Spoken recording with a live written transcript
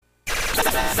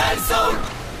Sal Soul.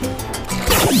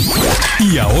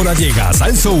 Y ahora llega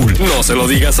Sal Soul. No se lo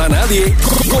digas a nadie.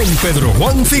 Con Pedro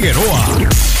Juan Figueroa.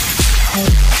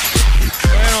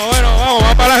 Bueno,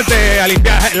 vamos para adelante a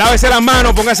limpiar. Lávese las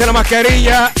manos, póngase la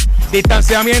mascarilla.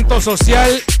 Distanciamiento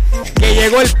social. Que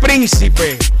llegó el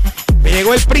príncipe.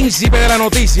 Llegó el príncipe de la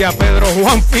noticia, Pedro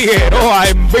Juan Figueroa,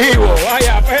 en vivo.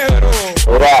 Vaya, Pedro.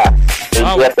 Mira,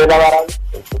 limpiaste la baranda.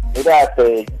 Mira,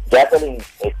 Jacqueline,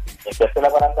 limpiaste la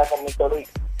baranda con mi Luis.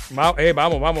 Vamos.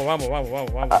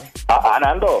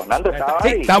 Nando, ¿estaba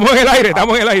ahí? Sí, estamos en el aire.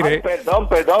 Ay, perdón,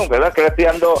 ¿verdad? Que le estoy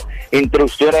dando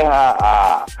instrucciones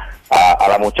a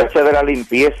la muchacha de la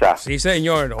limpieza. Sí,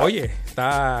 señor. Oye,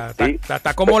 está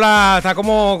como la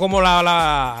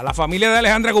familia de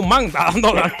Alejandra Guzmán.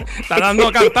 Está dando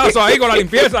cantazos ahí con la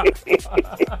limpieza.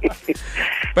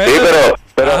 Pero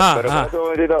un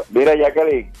momentito. Mira,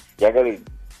 Jacqueline,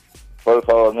 por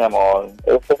favor, mi amor.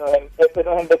 Este no es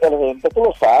gente inteligente. Tú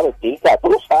lo sabes, chica,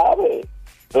 tú lo sabes.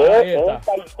 Es el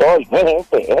paisol, no es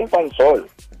gente, es el paisol.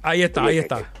 Ahí está.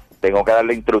 Tengo que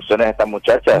darle instrucciones a esta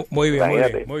muchacha. Muy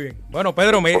bien. Bueno,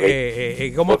 Pedro,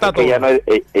 ¿cómo está todo?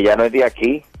 Ella no es de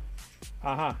aquí.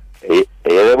 Ajá. Ella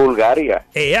es de Bulgaria.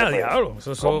 Diablo.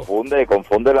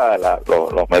 Confunde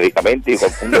los medicamentos y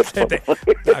confunde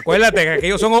Acuérdate que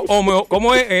aquellos son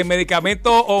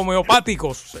medicamentos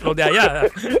homeopáticos, los de allá.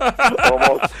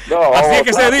 Así es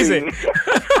que se dice.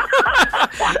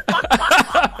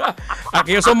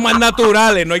 Aquellos son más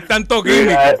naturales, no hay tanto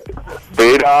químico.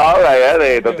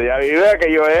 Donde ya vive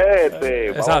aquello es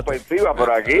vamos por encima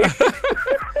por aquí.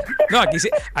 No,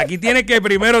 aquí tienes que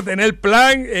primero tener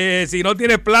plan. Si no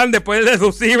tienes plan, después es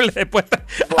deducible, después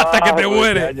hasta que te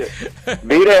mueres.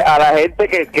 Mire, a la gente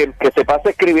que se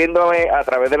pasa escribiéndome a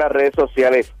través de las redes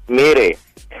sociales, mire,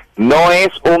 no es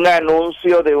un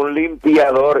anuncio de un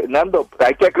limpiador. Nando,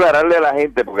 hay que aclararle a la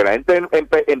gente, porque la gente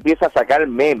empieza a sacar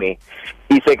memes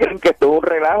y se creen que esto es un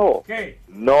relajo. ¿Qué?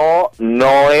 No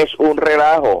es un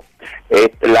relajo.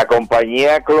 La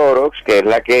compañía Clorox, que es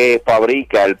la que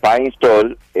fabrica el Pine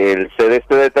Sol, el CDC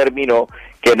determinó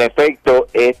que en efecto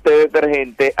este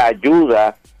detergente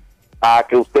ayuda a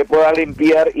que usted pueda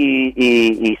limpiar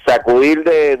y sacudir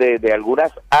de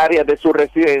algunas áreas de su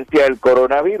residencia el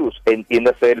coronavirus.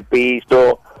 Entiéndase el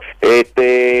piso,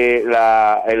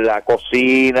 la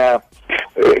cocina.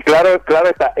 Claro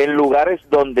está, en lugares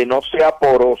donde no sea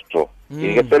poroso.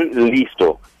 Tiene que ser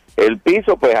listo. El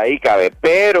piso, pues ahí cabe,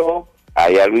 pero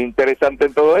hay algo interesante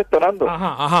en todo esto, Nando.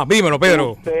 Ajá, dímelo,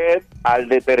 Pedro. Usted al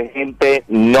detergente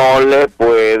no le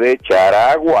puede echar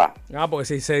agua. Porque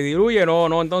si se diluye,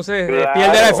 no, entonces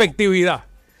pierde la efectividad.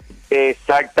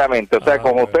 Exactamente, o sea,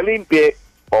 como usted limpie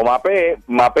o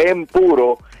mapee en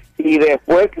puro, y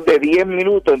después de 10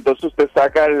 minutos, entonces usted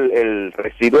saca el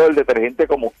residuo del detergente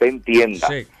como usted entienda.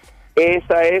 Sí.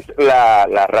 Esa es la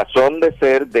razón de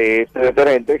ser de este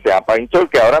detergente que se llama Pine Sol,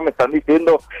 que ahora me están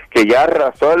diciendo que ya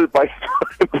arrasó el Pine Sol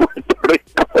en Puerto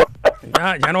Rico.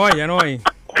 Ya no hay. Ya no hay.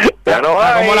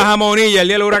 Como la jamonilla el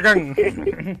día del huracán.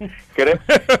 creo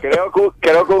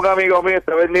que un amigo mío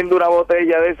está vendiendo una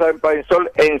botella de esa en Pine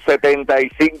Sol en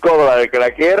 $75. Que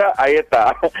la quiera, ahí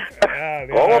está.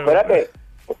 ¿Cómo?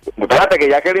 Espérate, que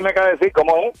Jacqueline me acaba de decir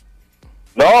cómo es.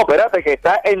 No, espérate, que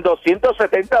está en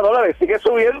 $270, sigue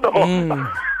subiendo.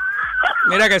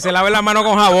 Mira, que se lave la mano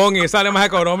con jabón y sale más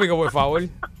económico, por favor.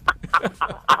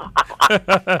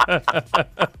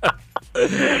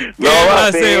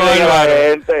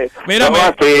 Mira,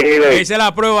 me hice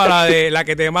la prueba, la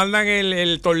que te mandan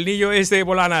el tornillo ese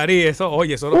por la nariz. Eso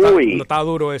está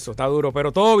duro,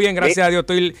 pero todo bien, gracias a Dios.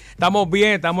 Estamos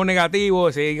bien, estamos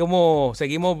negativos, seguimos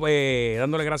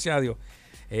dándole gracias a Dios.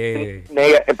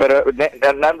 Pero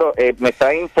Hernando, me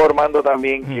están informando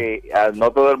también que a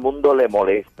no todo el mundo le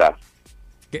molesta.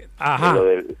 Ajá.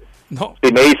 No.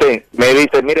 Y me dicen,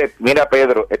 mira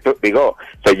Pedro,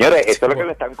 señores, esto es lo que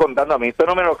me están contando. A mí esto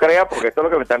no me lo crea, porque esto es lo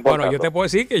que me están contando. Bueno, yo te puedo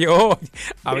decir que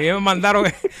a mí me mandaron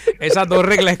esas 2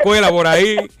 reglas de escuela por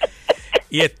ahí.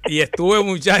 Y estuve,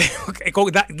 muchacho,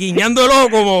 guiñando el ojo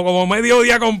como medio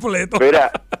día completo. Mira,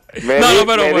 me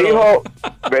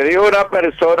dijo una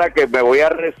persona que me voy a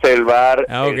reservar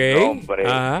el nombre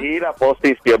y la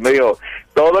posición. Me dijo,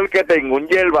 todo el que tenga un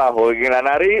gel bajo en la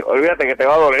nariz, olvídate que te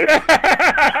va a doler.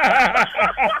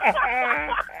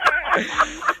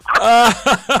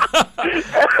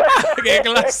 ¿Qué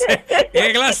clase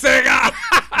de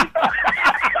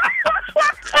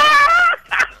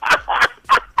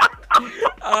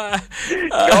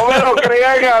No me lo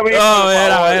crean a mí.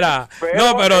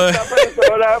 No, pero esta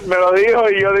persona me lo dijo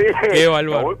y yo dije,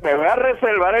 me voy a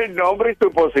reservar el nombre y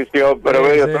su posición, pero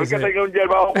me dijo, todo el que tenga un gel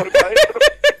bajo por adentro.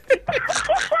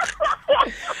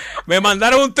 Me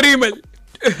mandaron un trimmer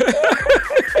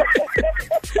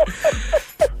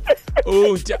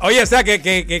Oye, o sea,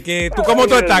 que tú, ¿cómo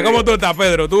tú estás? ¿Cómo tú estás,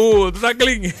 Pedro? ¿Tú estás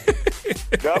clean?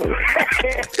 No.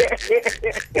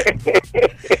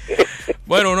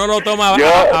 Bueno, uno lo toma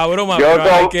a broma, pero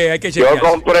hay que chequear. Yo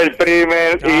compré el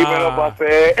primer y me lo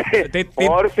pasé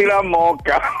por si la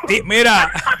mosca.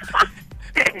 Mira,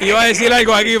 iba a decir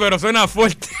algo aquí, pero suena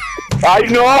fuerte. ¡Ay,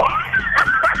 no!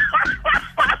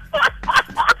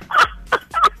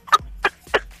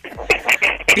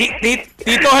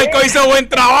 Tito Gelco hizo buen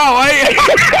trabajo ahí.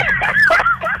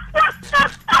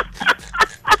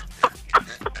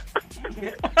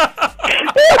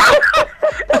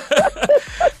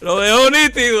 Lo dejó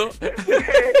nítido.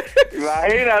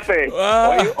 Imagínate.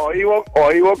 Hoy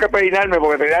hubo que peinarme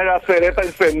porque tenía la cereta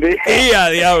encendida. ¡Y a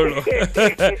diablo!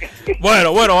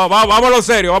 Bueno, vamos a lo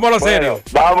serio, Vamos a lo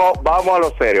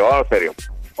serio.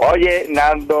 Oye,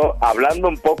 Nando, hablando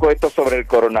un poco esto sobre el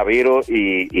coronavirus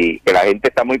y que la gente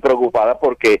está muy preocupada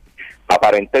porque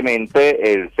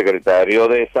aparentemente el secretario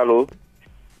de Salud,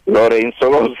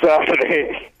 Lorenzo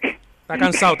González...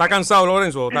 Está cansado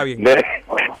Lorenzo, está bien.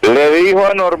 Le dijo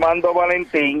a Normando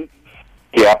Valentín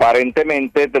que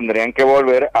aparentemente tendrían que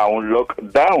volver a un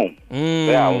lockdown, o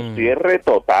sea, a un cierre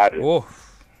total.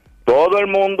 Todo el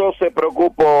mundo se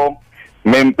preocupó,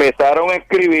 me empezaron a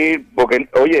escribir, porque,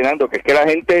 oye, Nando, que es que la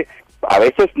gente a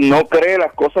veces no cree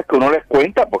las cosas que uno les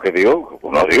cuenta, porque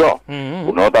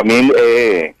uno también,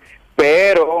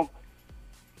 pero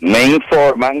me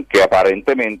informan que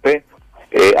aparentemente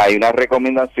hay unas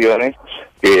recomendaciones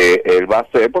que él va a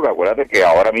hacer, porque acuérdate que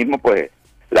ahora mismo pues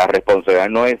la responsabilidad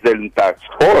no es del Task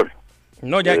Force.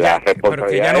 No, la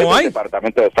responsabilidad es del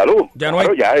Departamento de Salud. Ya no hay.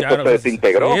 Ya esto se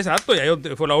desintegró. Sí, exacto,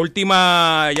 fue la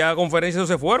última conferencia,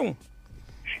 se fueron.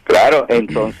 Claro,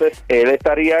 entonces él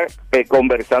estaría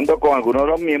conversando con algunos de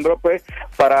los miembros pues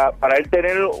para él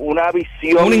tener una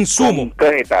visión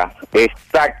concreta,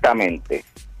 exactamente,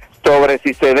 sobre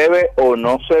si se debe o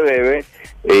no se debe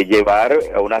llevar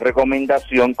a una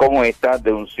recomendación como esta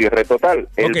de un cierre total.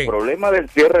 El problema del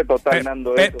cierre total,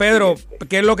 Nando, Pedro,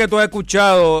 ¿qué es lo que tú has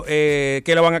escuchado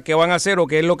que van a hacer o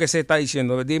qué es lo que se está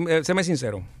diciendo? Séme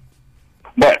sincero.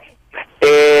 Bueno,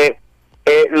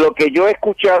 lo que yo he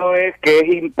escuchado es que es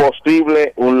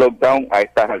imposible un lockdown a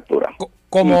estas alturas.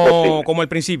 Como el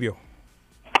principio.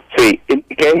 Sí,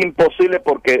 que es imposible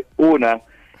porque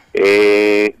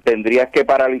tendrías que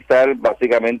paralizar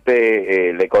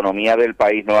básicamente la economía del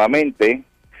país nuevamente.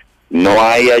 No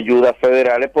hay ayudas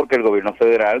federales porque el gobierno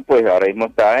federal pues ahora mismo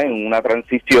está en una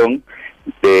transición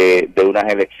de unas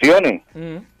elecciones.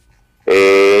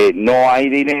 No hay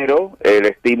dinero, el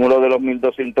estímulo de los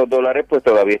 $1,200 pues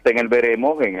todavía está en el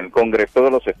veremos en el Congreso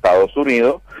de los Estados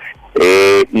Unidos.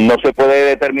 No se puede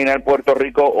determinar Puerto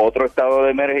Rico otro estado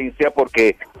de emergencia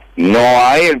porque no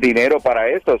hay el dinero para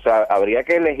eso, o sea, habría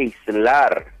que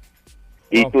legislar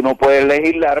y tú no puedes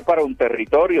legislar para un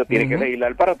territorio, tienes que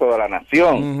legislar para toda la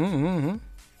nación.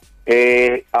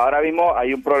 Ahora mismo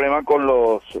hay un problema con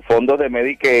los fondos de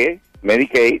Medicaid,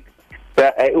 o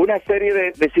sea, una serie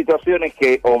de situaciones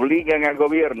que obligan al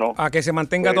gobierno a que se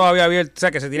mantenga todavía abierto, o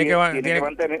sea, que se tiene que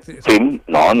mantener. Sí,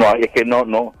 no hay,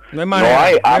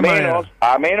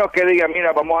 a menos que digan,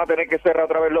 mira, vamos a tener que cerrar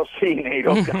otra vez los cines y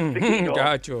los casinos,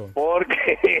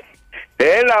 porque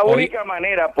es la única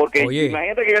manera, porque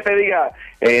imagínate que yo te diga,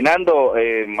 Nando,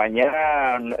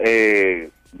 mañana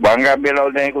van a cambiar la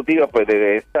orden ejecutiva, pues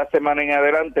desde esta semana en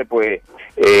adelante, pues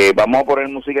vamos a poner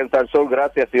música en Salsón,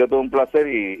 gracias, ha sido todo un placer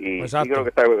y sí creo que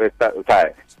está o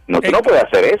sea, no, tú no puedes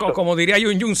hacer eso. Como diría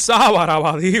Yun Sábara,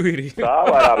 Badibiri.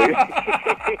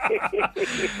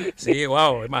 Sí,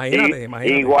 wow, imagínate.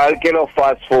 Igual que los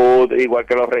fast food, igual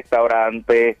que los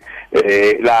restaurantes,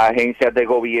 las agencias de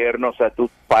gobierno, o sea, tú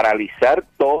paralizar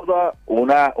todo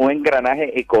un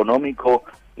engranaje económico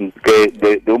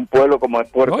que de un pueblo como es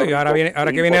Puerto Rico. Ahora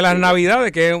que vienen las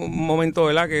Navidades, que es un momento,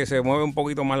 ¿verdad?, que se mueve un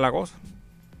poquito más la cosa.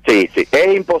 Sí,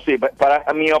 es imposible. Para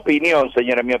mi opinión,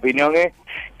 señora, mi opinión es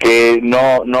que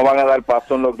no van a dar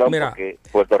paso en lockdown. Mira, porque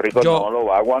Puerto Rico no lo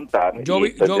va a aguantar.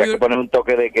 Tendría que poner un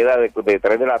toque de queda de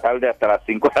 3 de la tarde hasta las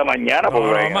 5 de la mañana.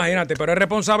 Imagínate, pero es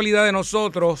responsabilidad de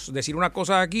nosotros decir una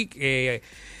cosa aquí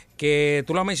que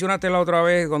tú la mencionaste la otra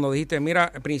vez cuando dijiste, mira,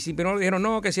 al principio no dijeron,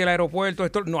 no, que si el aeropuerto,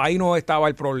 no, ahí no estaba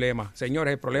el problema.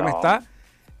 Señores, el problema está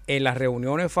en las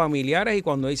reuniones familiares y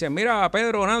cuando dicen, mira,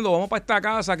 Pedro, Nando, vamos para esta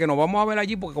casa, que nos vamos a ver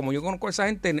allí, porque como yo conozco a esa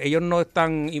gente, ellos no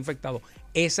están infectados.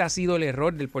 Ese ha sido el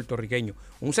error del puertorriqueño.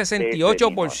 Un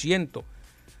 68%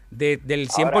 del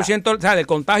 100%, o sea, del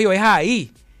contagio es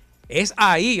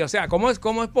ahí. O sea, ¿cómo es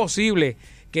posible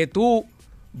que tú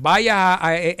vayas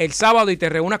el sábado y te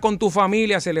reúnas con tu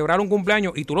familia a celebrar un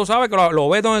cumpleaños y tú lo sabes que lo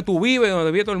ves donde tú vives,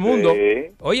 donde vive todo el mundo. Sí.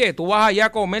 Oye, tú vas allá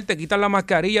a comer, te quitas la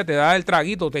mascarilla, te das el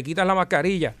traguito, te quitas la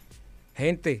mascarilla.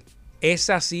 Gente,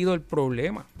 ese ha sido el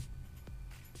problema.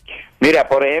 Mira,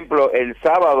 por ejemplo, el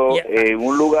sábado, en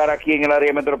un lugar aquí en el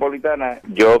área metropolitana,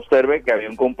 yo observé que había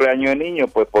un cumpleaños de niños,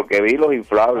 pues porque vi los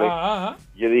inflables. Ajá.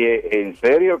 Yo dije, ¿en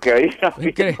serio que hay una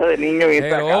fiesta de niños en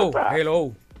esta casa?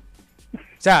 O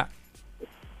sea,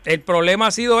 el problema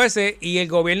ha sido ese y el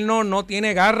gobierno no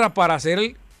tiene garras para hacer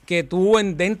que tú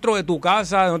dentro de tu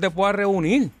casa no te puedas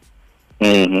reunir.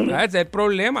 Ese es el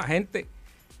problema, gente.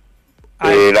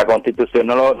 La Constitución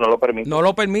no lo permite. No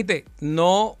lo permite.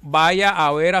 No vaya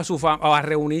a ver a su familia, a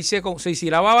reunirse con... Si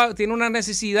la baba tiene una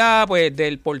necesidad, pues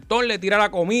del portón le tira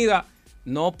la comida.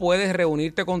 No puedes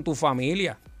reunirte con tu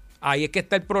familia. Ahí es que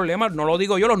está el problema. No lo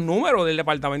digo yo, los números del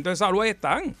Departamento de Salud ahí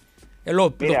están.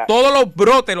 Todos los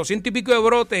brotes, los 100 y pico de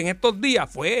brotes en estos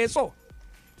días, fue eso.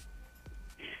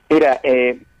 Mira,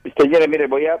 señores, mire,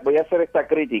 voy a hacer esta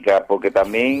crítica porque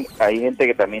también hay gente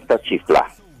que también está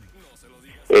chiflada.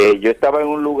 Yo estaba en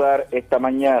un lugar esta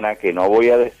mañana, que no voy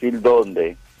a decir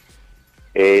dónde,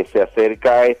 se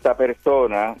acerca esta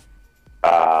persona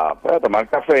para tomar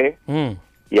café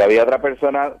y había otra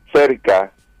persona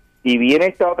cerca y viene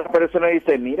esta otra persona y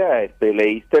dice, mira,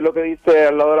 ¿leíste lo que dice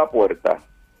al lado de la puerta?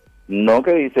 No,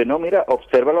 que dice, no, mira,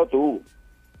 obsérvalo tú.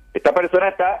 Esta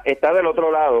persona está del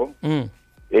otro lado,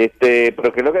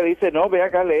 pero ¿qué es lo que dice? No, ve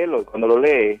acá, léelo. Cuando lo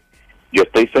lee, yo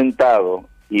estoy sentado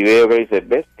y veo que dice,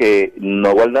 ves que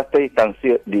no guardaste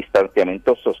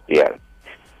distanciamiento social.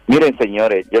 Miren,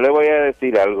 señores, yo le voy a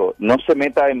decir algo, no se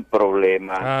meta en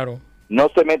problemas, claro. No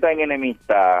se meta en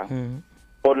enemistad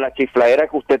por la chifladera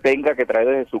que usted tenga que traer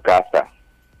desde su casa.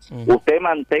 Usted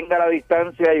mantenga la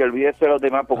distancia y olvídese de los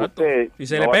demás, porque exacto. usted... Si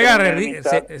se le pega,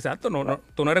 exacto,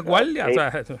 tú no eres guardia. O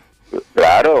sea,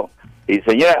 claro. Y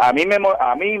señora, a mí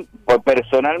pues,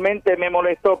 personalmente me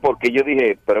molestó porque yo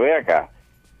dije, pero ve acá,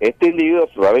 este individuo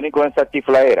se va a venir con esa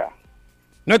chifladera.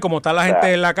 No, y como está la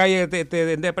gente en la calle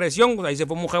de depresión, ahí se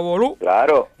fue un revolú.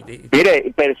 Claro.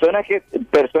 Mire, personas que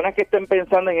estén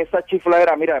pensando en esa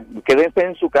chifladera, mira, quédense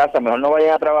en su casa, mejor no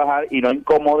vayan a trabajar y no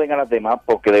incomoden a las demás,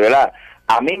 porque de verdad,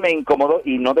 a mí me incomodó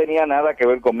y no tenía nada que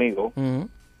ver conmigo.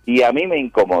 Y a mí me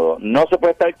incomodó. No se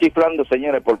puede estar chiflando,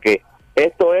 señores, porque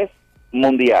esto es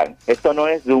mundial. Esto no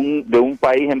es de un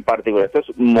país en particular, esto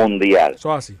es mundial.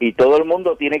 Y todo el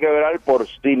mundo tiene que velar por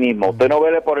sí mismo. Usted no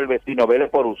vele por el vecino, vele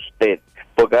por usted.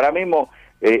 Porque ahora mismo,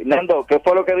 Nando, ¿qué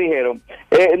fue lo que dijeron?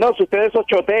 No, si usted es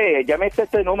ochotee, llámese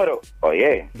este número.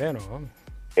 Oye,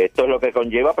 esto es lo que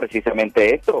conlleva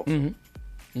precisamente esto.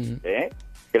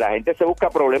 Que la gente se busca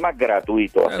problemas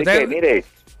gratuitos. Así que, mire,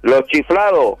 los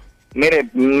chiflados, mire,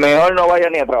 mejor no vaya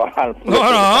ni a trabajar.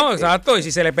 No, exacto. Y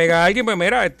si se le pega a alguien, pues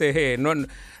mira,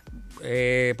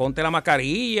 ponte la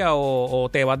mascarilla o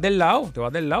te vas del lado,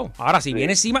 Ahora, si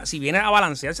viene encima, si viene a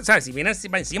balancearse, ¿sabes? Si viene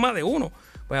encima de uno,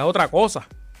 pues es otra cosa.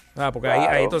 Porque claro.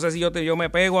 ahí entonces si yo me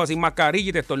pego sin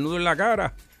mascarilla y te estornudo en la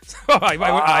cara,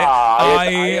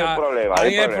 ahí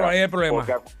es el problema.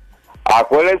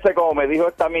 Acuérdense, como me dijo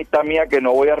esta amistad mía, que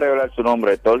no voy a revelar su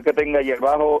nombre. Todo el que tenga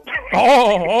hierbajo...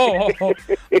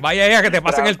 Vaya ella que te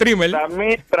pasen el trimmer.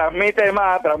 Transmite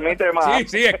más.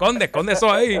 Sí, esconde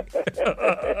eso ahí.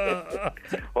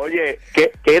 Oye,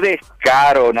 qué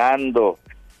descaro, Nando.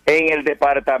 En el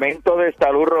Departamento de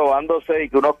Salud robándose y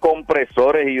que unos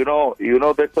compresores y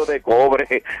unos de estos de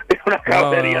cobre, una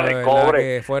cabería de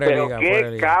cobre. Pero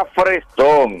qué cafres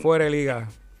son. Fuera de liga.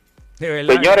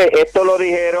 Señores, esto lo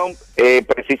dijeron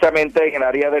precisamente en el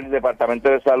área del Departamento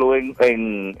de Salud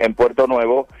en Puerto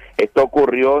Nuevo. Esto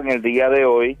ocurrió en el día de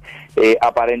hoy.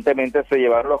 Aparentemente se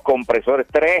llevaron los compresores,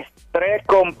 tres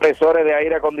compresores de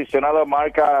aire acondicionado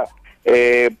marca,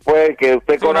 pues que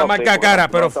usted conoce. Una marca cara,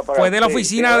 pero fue de la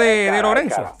oficina de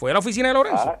Lorenzo. Cara. Fue de la oficina de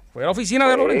Lorenzo. Fue de la oficina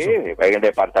de Lorenzo. En el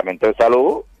Departamento de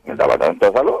Salud.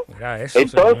 Mira eso,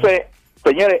 entonces,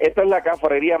 señores, esta es la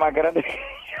caforería más grande.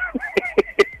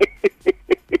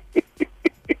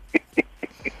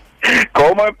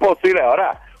 ¿Cómo es posible?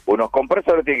 Ahora, unos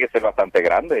compresores tienen que ser bastante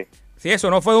grandes. Sí, eso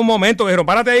no fue de un momento que dijeron,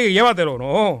 párate ahí y llévatelo,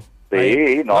 no.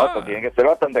 Sí, esto tiene que ser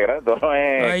bastante grande. No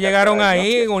es, llegaron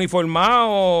ahí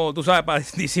uniformados, tú sabes, para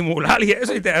disimular y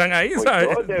eso, y te dan ahí, pues ¿sabes?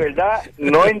 Yo, de verdad,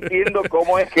 no entiendo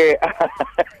cómo es que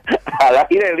al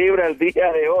aire libre el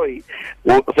día de hoy,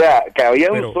 o sea, que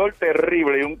había un sol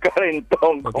terrible y un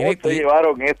calentón. ¿Cómo se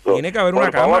llevaron eso? Tiene que haber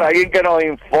una cámara. Por favor, alguien que nos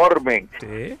informen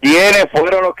quiénes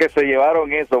fueron los que se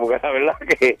llevaron eso, porque la verdad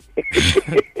que...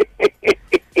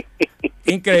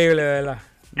 Increíble, de verdad.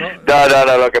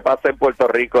 No, lo que pasa en Puerto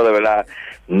Rico, de verdad.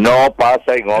 no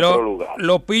pasa en otro lugar.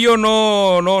 Los pillos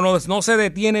no se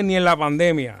detienen ni en la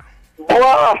pandemia.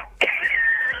 ¡Buah!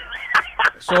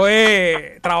 Eso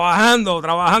es trabajando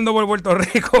por Puerto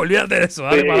Rico, olvídate de eso.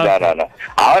 Sí, no.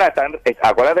 Ahora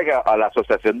acuérdate que a la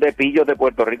Asociación de Pillos de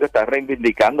Puerto Rico está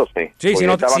reivindicándose. Sí, si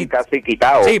no estaban casi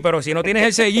quitados. Sí, pero si no tienes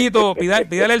el sellito,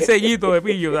 pídale el sellito de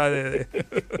pillo.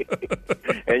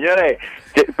 Señores,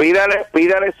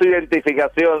 pídale su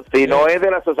identificación. Si no es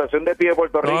de la Asociación de Pillos de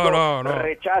Puerto Rico, no.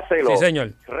 rechácelo. Sí, señor.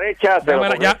 Rechácelo.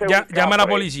 Llama a la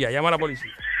policía.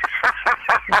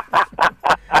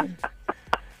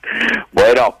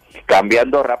 Bueno,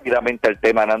 cambiando rápidamente el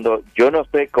tema, Nando, yo no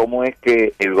sé cómo es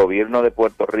que el gobierno de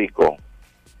Puerto Rico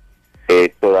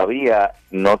todavía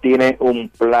no tiene un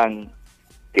plan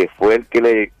que fue el que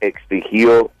le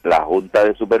exigió la Junta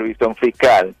de Supervisión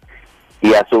Fiscal,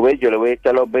 y a su vez yo le voy a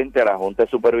echar los 20 a la Junta de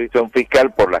Supervisión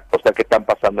Fiscal por las cosas que están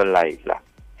pasando en la isla.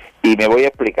 Y me voy a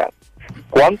explicar.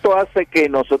 ¿Cuánto hace que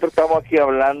nosotros estamos aquí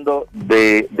hablando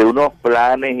de unos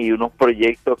planes y unos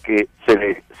proyectos que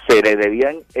se le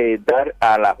debían dar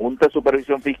a la Junta de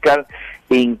Supervisión Fiscal,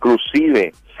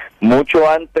 inclusive mucho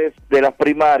antes de las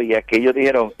primarias, que ellos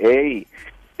dijeron, hey,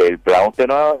 el plan usted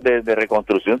no de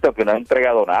reconstrucción, usted no ha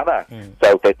entregado nada? O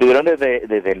sea, ustedes estuvieron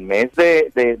desde el mes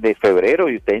de febrero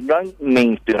y ustedes no han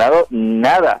mencionado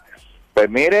nada. Pues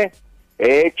mire,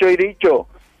 he hecho y dicho,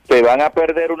 se van a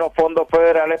perder unos fondos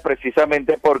federales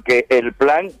precisamente porque el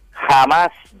plan jamás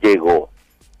llegó.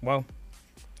 Wow.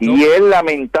 Y es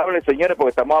lamentable, señores,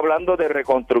 porque estamos hablando de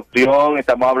reconstrucción,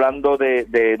 estamos hablando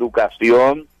de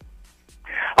educación.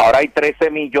 Ahora hay 13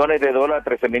 mil millones de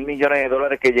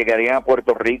dólares que llegarían a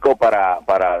Puerto Rico para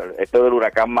esto del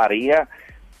huracán María,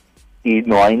 y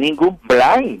no hay ningún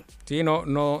plan. Sí,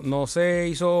 no se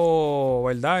hizo,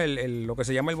 ¿verdad? Lo que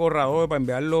se llama el borrador para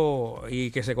enviarlo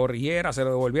y que se corrigiera, se lo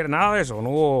devolviera, nada de eso, no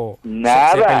hubo.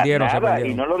 Nada, se perdieron.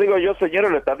 Y no lo digo yo,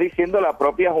 señores, lo está diciendo la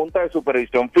propia Junta de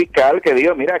Supervisión Fiscal, que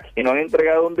dijo, mira, aquí no han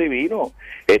entregado un divino.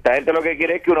 Esta gente lo que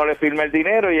quiere es que uno le firme el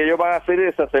dinero y ellos van a hacer y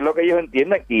deshacer lo que ellos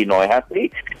entiendan, y no es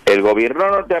así. El gobierno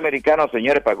norteamericano,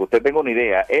 señores, para que usted tenga una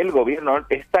idea, el gobierno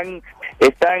es tan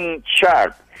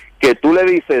sharp que tú le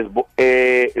dices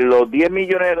los 10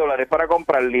 millones de dólares para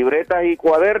comprar libretas y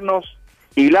cuadernos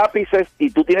y lápices, y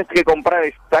tú tienes que comprar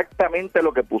exactamente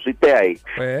lo que pusiste ahí.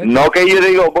 No que yo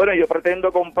digo, bueno, yo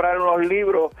pretendo comprar unos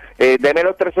libros, deme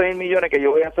los 13 mil millones que yo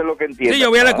voy a hacer lo que entiendo. Sí,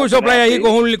 yo voy al curso play ahí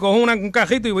con un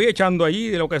cajito y voy echando allí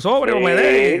de lo que sobre o me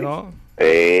dé, ¿no?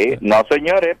 No,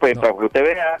 señores, pues para que usted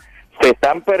vea, se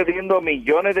están perdiendo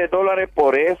millones de dólares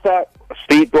por esa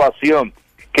situación,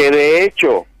 que de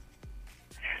hecho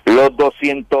los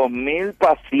 200,000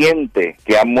 pacientes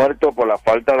que han muerto por la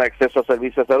falta de acceso a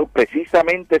servicios de salud,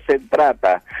 precisamente se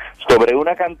trata sobre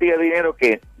una cantidad de dinero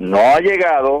que no ha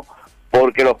llegado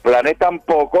porque los planes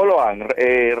tampoco lo han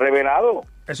revelado.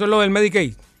 Eso es lo del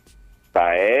Medicaid.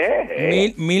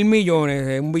 Mil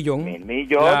millones, un billón. 1,000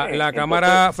 millones. La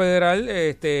Cámara Federal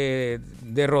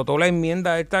derrotó la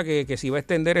enmienda esta que se iba a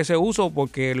extender ese uso,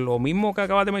 porque lo mismo que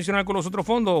acabas de mencionar con los otros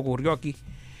fondos ocurrió aquí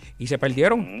y se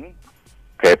perdieron.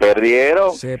 Se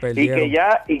perdieron.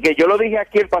 Y que yo lo dije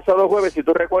aquí el pasado jueves, si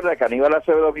tú recuerdas que Aníbal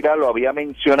Acevedo Viral lo había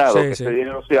mencionado, que ese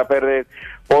dinero se iba a perder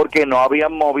porque no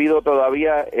habían movido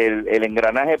todavía el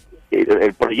engranaje,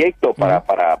 el proyecto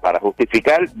para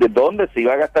justificar de dónde se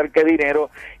iba a gastar qué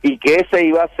dinero y qué se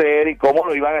iba a hacer y cómo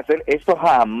lo iban a hacer. Eso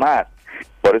jamás.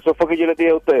 Por eso fue que yo les dije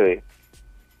a ustedes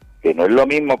que no es lo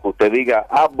mismo que usted diga,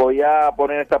 voy a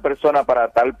poner a esta persona para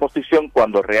tal posición,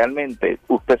 cuando realmente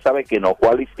usted sabe que no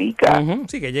cualifica.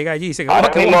 Sí, que llega allí y se queda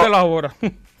que la hora.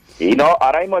 Y no,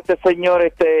 ahora mismo este señor,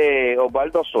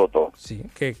 Osvaldo Soto. Sí,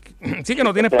 que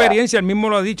no tiene experiencia, él mismo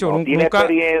lo ha dicho. Nunca ha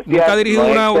dirigido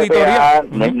no una CPA, auditoría.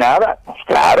 No es nada,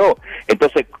 claro.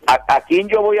 Entonces, ¿a quién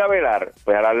yo voy a velar?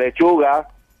 Pues a la lechuga.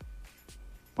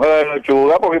 Bueno,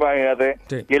 lechuga, porque imagínate,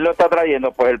 ¿quién lo está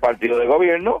trayendo? Pues el partido de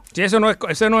gobierno. Sí, eso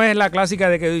no es la clásica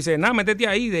de que dice, métete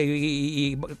ahí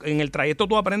y en el trayecto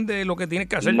tú aprendes lo que tienes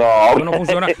que hacer. No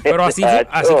funciona. Pero así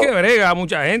que brega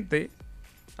mucha gente.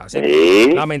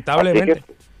 Así, lamentablemente. Así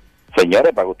que,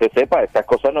 señores, para que usted sepa, estas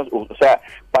cosas no, o sea,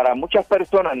 para muchas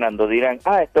personas, Nando, dirán,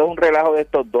 esto es un relajo de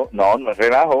estos dos. No es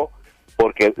relajo,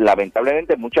 porque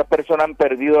lamentablemente muchas personas han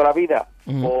perdido la vida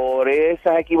por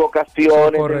esas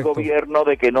equivocaciones del gobierno,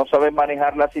 de que no saben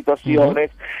manejar las situaciones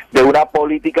de una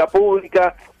política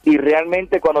pública. Y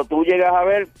realmente cuando tú llegas a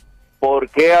ver por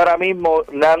qué ahora mismo,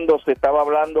 Nando, se estaba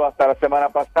hablando hasta la semana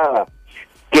pasada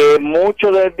que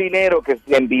mucho del dinero que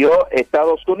se envió a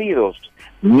Estados Unidos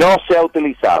no se ha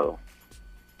utilizado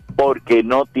porque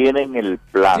no tienen el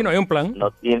plan. Sí, no hay un plan.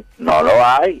 No lo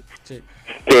hay. Sí.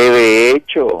 Que de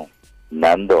hecho,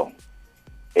 Nando,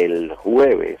 el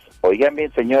jueves, oigan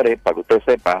bien señores, para que usted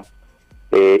sepa,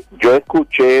 yo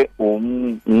escuché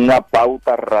una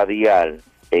pauta radial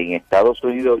en Estados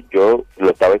Unidos. Yo lo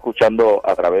estaba escuchando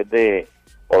a través de,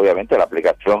 obviamente, la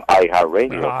aplicación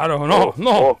iHeartRadio. Claro,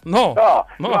 no,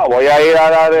 voy a ir a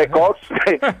la de Cox.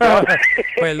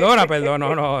 Perdona,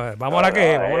 vamos a la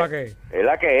que es. Es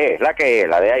la que es,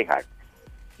 la de iHeart.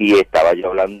 Y estaba yo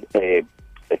hablando,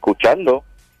 escuchando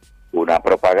una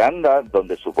propaganda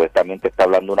donde supuestamente está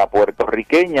hablando una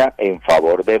puertorriqueña en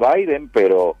favor de Biden,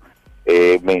 pero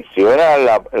menciona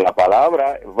la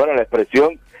palabra, bueno, la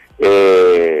expresión,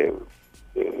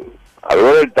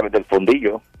 algo del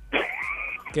fundillo.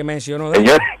 ¿Qué mencionó de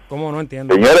Señor, ¿Cómo no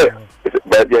entiendo? Señores,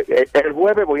 el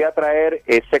jueves voy a traer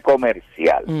ese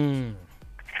comercial.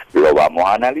 Lo vamos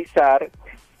a analizar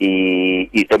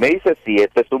y tú me dices si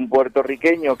este es un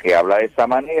puertorriqueño que habla de esa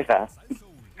manera.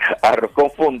 Arroz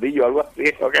con fundillo, algo así,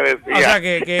 lo que decía. O sea,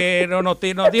 que no,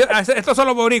 estos son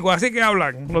los boricuas, así que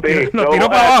hablan. Nos tiró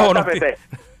para abajo.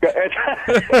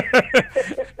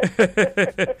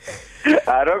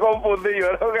 Arroz con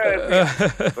fundillo, es lo que decía.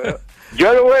 Pero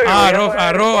yo lo voy a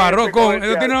arroz con.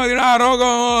 Eso tiene arroz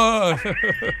con.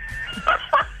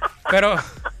 Pero.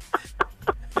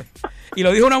 Y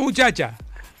lo dijo una muchacha.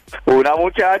 Una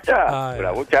muchacha. Ah,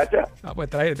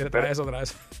 pues trae eso.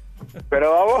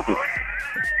 Pero vamos.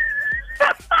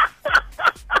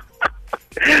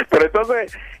 Pero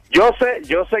entonces, yo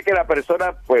sé que la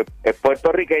persona pues es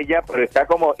puertorriqueña, pero está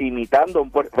como imitando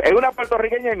es una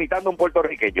puertorriqueña imitando a un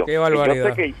puertorriqueño. Qué barbaridad.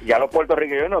 Yo sé que ya los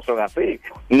puertorriqueños no son así,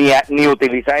 ni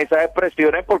utilizan esas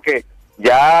expresiones porque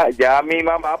ya mi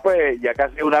mamá pues ya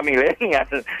casi una millennial,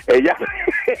 ella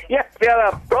se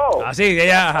adaptó. Así que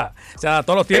ella se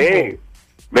adaptó a los tiempos. Sí.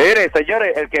 Mire,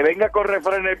 señores, el que venga con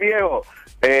refranes viejos,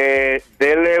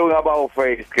 denle un about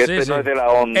face, que sí. no es de la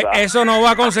onda. Eso no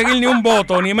va a conseguir ni un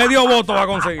voto, ni medio voto va a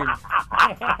conseguir.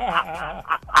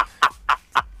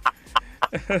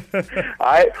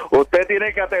 Ay, usted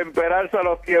tiene que atemperarse a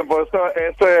los tiempos.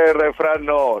 Ese refrán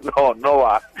no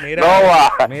va.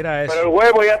 Mira eso. Pero el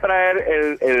jueves voy a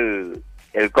traer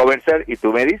el comercial y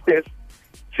tú me dices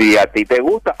si a ti te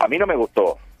gusta. A mí no me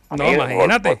gustó.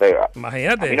 Imagínate. A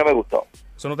mí no me gustó.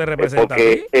 Eso no te representa.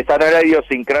 Porque esa no es la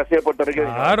idiosincrasia de Puerto Rico.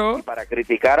 Claro. Y para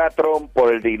criticar a Trump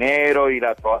por el dinero y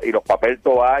los papel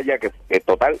toalla, que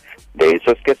total, de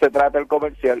eso es que se trata el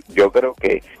comercial. Yo creo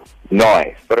que no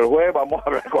es. Pero el jueves vamos a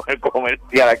hablar con el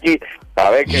comercial aquí, a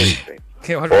ver qué dice.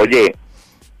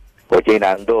 Oye,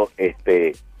 Nando,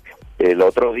 el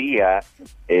otro día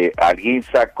alguien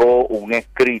sacó un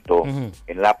escrito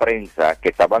en la prensa que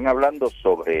estaban hablando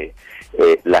sobre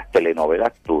las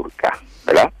telenovelas turcas,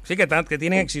 ¿verdad? Sí, que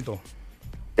tienen éxito.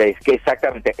 Es que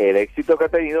exactamente el éxito que ha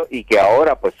tenido y que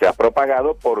ahora pues se ha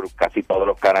propagado por casi todos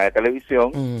los canales de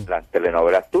televisión, las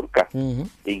telenovelas turcas.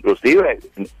 Inclusive,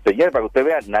 señor, para que usted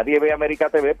vea, nadie ve América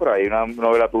TV, pero hay una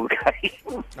novela turca ahí.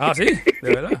 Ah, sí,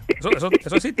 de verdad.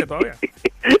 Eso existe todavía. Sí,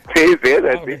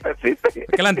 existe. Es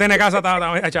que la antena de casa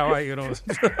está echada ahí, ¿no?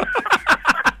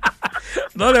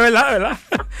 No, de verdad.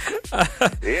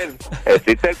 Sí,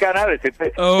 existe el canal,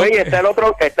 existe. Okay. Oye, está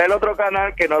el otro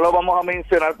canal que no lo vamos a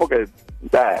mencionar porque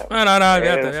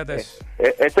fíjate.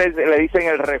 Ese le dicen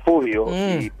El Refugio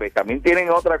y pues también tienen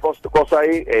otra cosa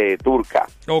ahí turca.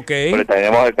 Okay. Pero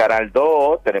tenemos el canal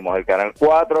 2, tenemos el canal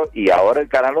 4 y ahora el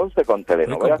canal 11 con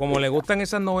telenovelas. Como le gustan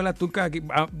esas novelas turcas aquí,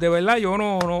 de verdad yo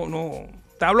no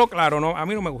te hablo claro, no, a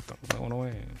mí no me gustan.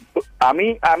 A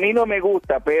mí no me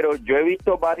gusta, pero yo he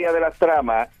visto varias de las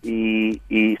tramas y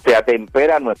se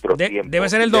atempera nuestro tiempo. Debe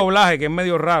ser el doblaje, que es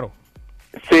medio raro.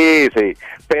 Sí,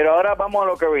 pero ahora vamos a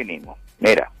lo que vinimos.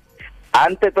 Mira,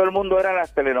 antes todo el mundo eran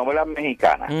las telenovelas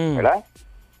mexicanas, ¿verdad?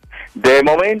 De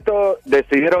momento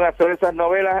decidieron hacer esas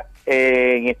novelas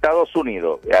en Estados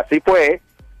Unidos. Así fue,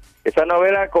 esa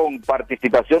novela con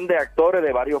participación de actores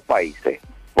de varios países.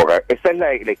 Porque esa es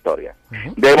la historia.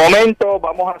 De momento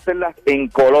vamos a hacerlas en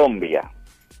Colombia.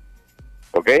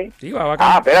 ¿Ok? Sí,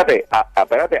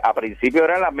 espérate. A principio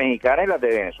eran las mexicanas y las de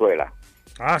Venezuela.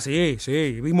 Ah, sí.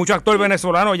 Vi muchos actores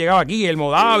venezolanos llegaba aquí, el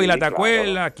Modávila, ¿te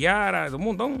acuerdas? Kiara, un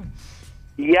montón.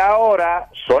 Y ahora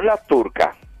son las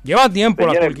turcas. Llevan tiempo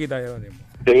las turquitas, llevan tiempo.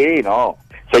 Sí, no.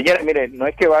 Señores, miren, no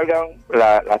es que valgan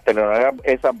las telenovelas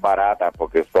esas baratas,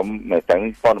 porque me están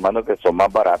informando que son más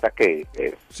baratas que...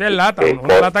 Sí, es lata,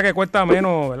 una lata que cuesta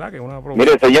menos, ¿verdad? Que una producción.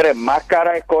 Miren, señores, más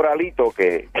cara es Coralito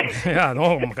que...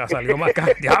 No, salió más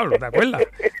cara, diablo, ¿te acuerdas?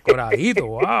 Coralito,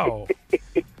 wow.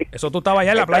 Eso tú estabas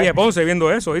allá en la playa de Ponce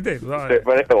viendo eso, ¿viste?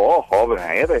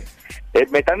 Joven,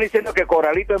 me están diciendo que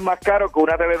Coralito es más caro que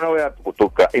una telenovela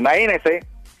turca. Imagínense,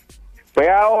 Pues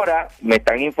ahora me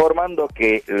están informando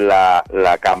que la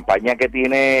campaña que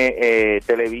tiene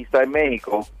Televisa en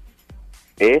México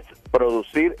es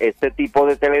producir este tipo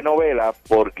de telenovela,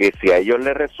 porque si a ellos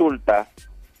les resulta,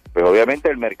 pues obviamente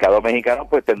el mercado mexicano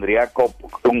pues tendría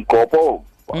un copo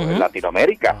en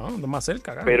Latinoamérica, más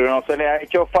cerca, claro. Pero no se les ha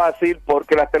hecho fácil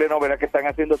porque las telenovelas que están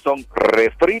haciendo son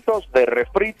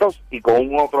refritos y con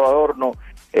un otro adorno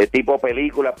tipo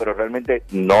película, pero realmente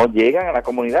no llegan a la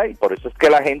comunidad, y por eso es que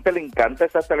a la gente le encanta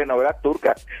esas telenovelas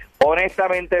turcas.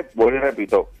 Honestamente, vuelvo y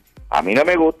repito, a mí no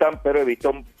me gustan, pero he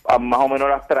visto más o menos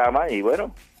las tramas y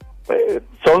bueno, pues,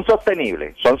 son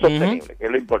sostenibles, que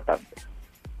es lo importante.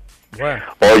 Bueno.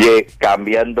 Oye,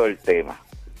 cambiando el tema.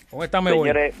 ¿Cómo está,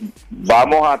 señores?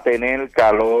 Vamos a tener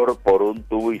calor por un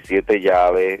tubo y 7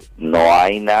 llaves. No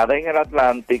hay nada en el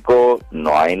Atlántico,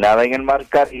 no hay nada en el Mar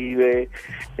Caribe.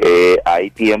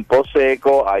 Hay tiempo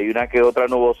seco, hay una que otra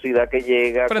nubosidad que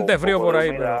llega. Frente frío por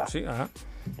ahí, pero, sí,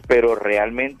 pero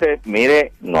realmente,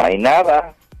 mire, no hay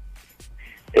nada.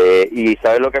 Y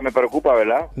 ¿sabes lo que me preocupa,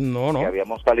 verdad? No. Que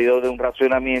habíamos salido de un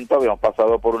racionamiento, habíamos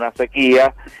pasado por una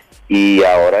sequía, y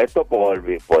ahora esto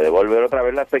puede volver otra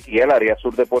vez la sequía al área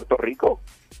sur de Puerto Rico.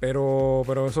 Pero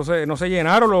eso no se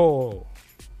llenaron los...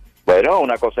 Bueno,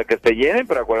 una cosa es que se llenen,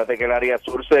 pero acuérdate que el área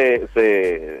sur se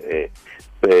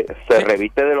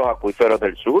reviste de los acuíferos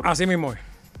del sur. Así mismo es.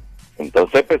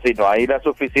 Entonces, pues si no hay la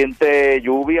suficiente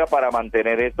lluvia para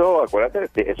mantener eso, acuérdate,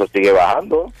 eso sigue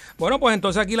bajando. Bueno, pues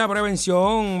entonces aquí la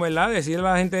prevención, ¿verdad? Decirle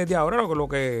a la gente desde ahora lo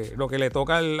que le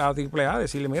toca a la AAA,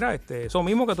 decirle, mira, eso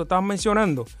mismo que tú estabas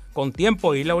mencionando, con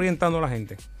tiempo, irle orientando a la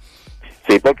gente.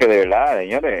 Sí, porque de verdad,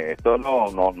 señores, esto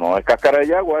no es cáscara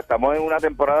de agua, estamos en una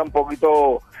temporada un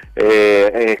poquito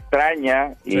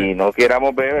extraña, y sí, no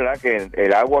queramos ver, ¿verdad?, que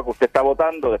el agua que usted está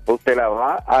botando, después usted la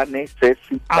va a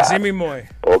necesitar. Así mismo es.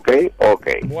 Ok.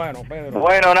 Bueno, Pedro.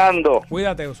 Bueno, Nando.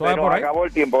 Cuídate, se nos por ahí. Acabó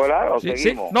el tiempo, ¿verdad? ¿O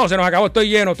seguimos? Sí. No, se nos acabó, estoy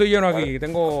lleno aquí,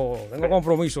 tengo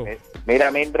compromiso.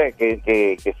 Mira, Mindre,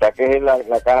 que saques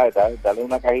la caja, dale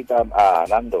una cajita a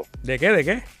Nando. ¿De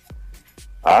qué?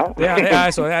 ¿Ah? Deja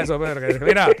eso, Pedro. Que,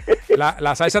 mira,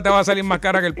 la salsa te va a salir más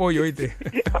cara que el pollo, ¿viste?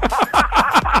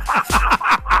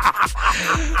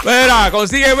 Mira,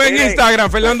 consígueme en Instagram,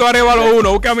 Fernando Arevalo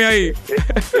 1, búscame ahí.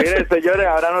 Miren, señores,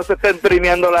 ahora no se estén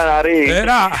trimeando la nariz.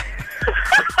 Mira,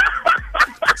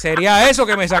 sería eso,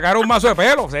 que me sacara un mazo de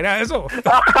pelo, sería eso.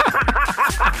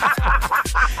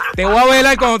 Te voy a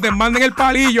velar cuando te manden el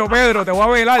palillo, Pedro, te voy a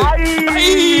velar.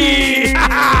 ¡Ay!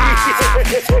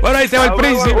 Bueno, ahí se va el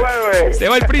príncipe. Se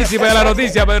va el príncipe de la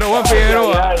noticia, Pedro Juan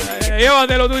Figueroa.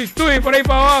 Llévatelo tú por ahí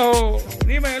para abajo.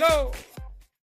 Dímelo.